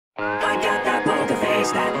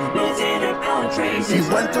face that moves in and out of traces.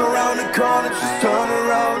 You went around the corner, just turn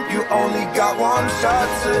around. You only got one shot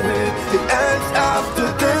to hit. It ends after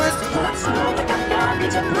this. Let's move like I'm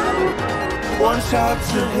not to prove. One shot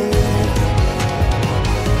to hit.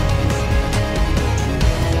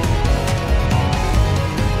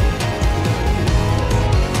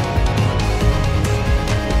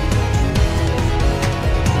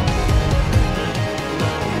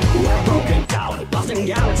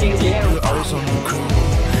 Galaxies, yeah. We're always on the crew.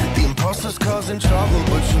 The imposters causing trouble,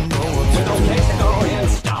 but you know what to do. We don't take the go in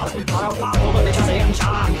stars. We pile power, but because they in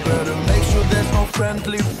charge. Better make sure there's no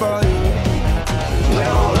friendly fire. We're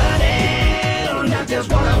all running. Not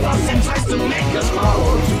just one of us and tries to make us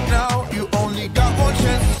fall. Now you only got one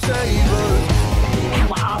chance to save us. And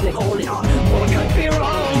we're hardly holding on. What could be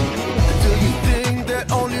wrong? Do you think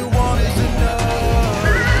that only one is enough?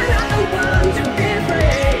 I'm not the one to be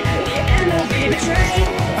afraid. The end will be betrayed.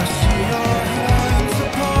 I see your hands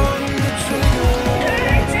upon the trigger.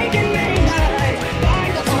 They're taking me high by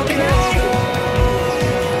the fucking eye.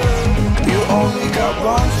 You only got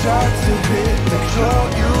one shot to hit. Make sure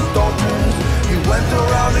you don't miss. You went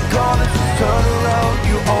around the corner, just turn around.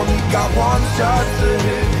 You only got one shot to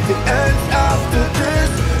hit. It ends after this.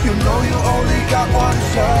 You know you only got one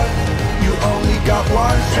shot. You only got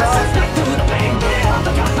one shot. Suspect to the pain, they all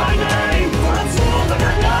forgot my name. Once more, but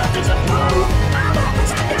got nothing to prove. I'm a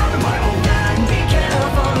protector of my own land. Be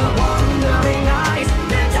careful of wandering eyes.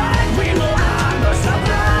 The time we will have a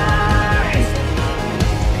surprise.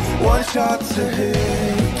 One shot to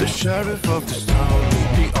hit. The sheriff of this town.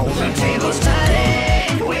 The only The table's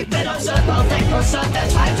turning. We've been observed, both take for certain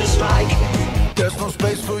time to strike. There's no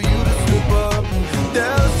space for you to slip up.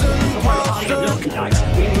 There's an imposter. Look nice,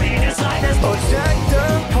 we made it like this. Check the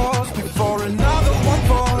pause before another one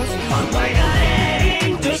falls. Unlike a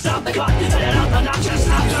aim to stop the clock. Set it up and not just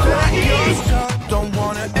stop the Take your rockies. shot, don't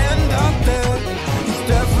wanna end up there. It's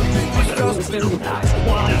definitely just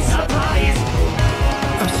What a surprise.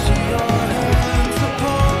 I see your hands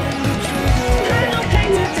upon the trigger. I don't think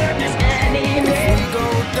the darkness anyway. We go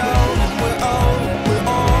down and we're all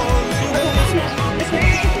in this. It's me.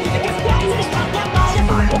 It gets wise and it's not that much.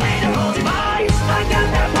 Find a way to hold your eyes. I got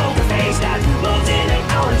that poker face that moves in and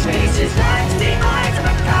out of traces. Lights the eyes of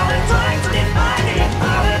a coward trying to define the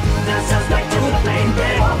power. The suspect to the pain,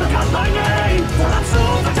 they all forgot my name. I'm so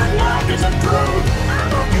but I'm not to prove.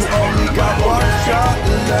 You only got one shot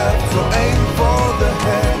left, so aim for the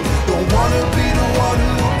head. Don't wanna be the one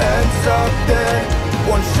who ends up dead.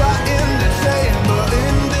 One shot in the chamber,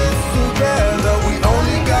 in this together. We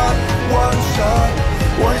only got one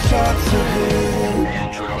shot to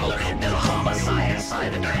hit. There's a homicide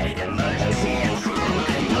inside the great emergency.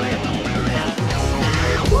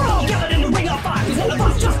 We're all gathered in the ring of fire. These other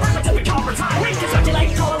ones just perfect to become retired. We can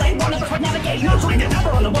circulate, correlate, one of us would navigate. No trying to never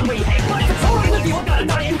on the one we hate. But if it's alright with you, I've got a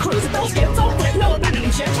dying cruise. If those skips don't flip, no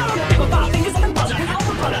abandoning shit. Count on people, 5 fingers on the buzzer.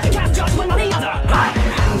 Alpha brother, cast judgment on the other.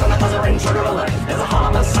 Hands on the buzzer, intruder alert. There's a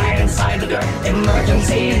homicide inside the dirt.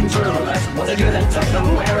 Emergency intruder alert. Was it you that took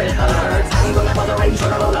them where it hurts? Hands on the buzzer,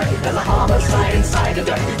 intruder alert. There's a homicide inside the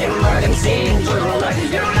dirt. Emergency intruder alert.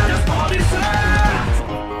 You're not a police, sir.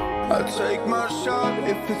 I take my shot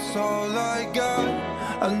if it's all I got.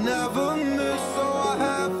 I never miss, so I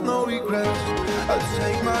have no regrets. I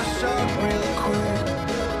take my shot real quick.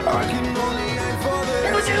 I can only aim for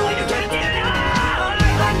It was this. you and you can't get it out.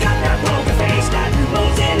 I got that poker face that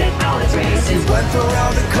moves in and out of traces. Went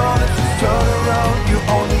around the corner, just turn around. You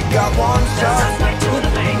only got one The shot. suspect to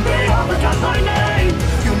the pain, they all forgot my name.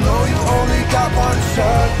 You know you only got one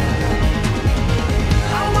shot.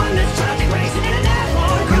 I won this tragic race in an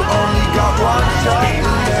airport. You only got one shot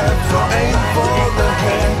left, so aim for the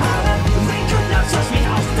head. They could not touch me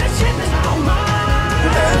now. This ship is now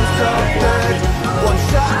mine. Ends up dead. One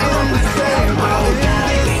shot in the chamber, in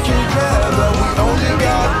this together. We only got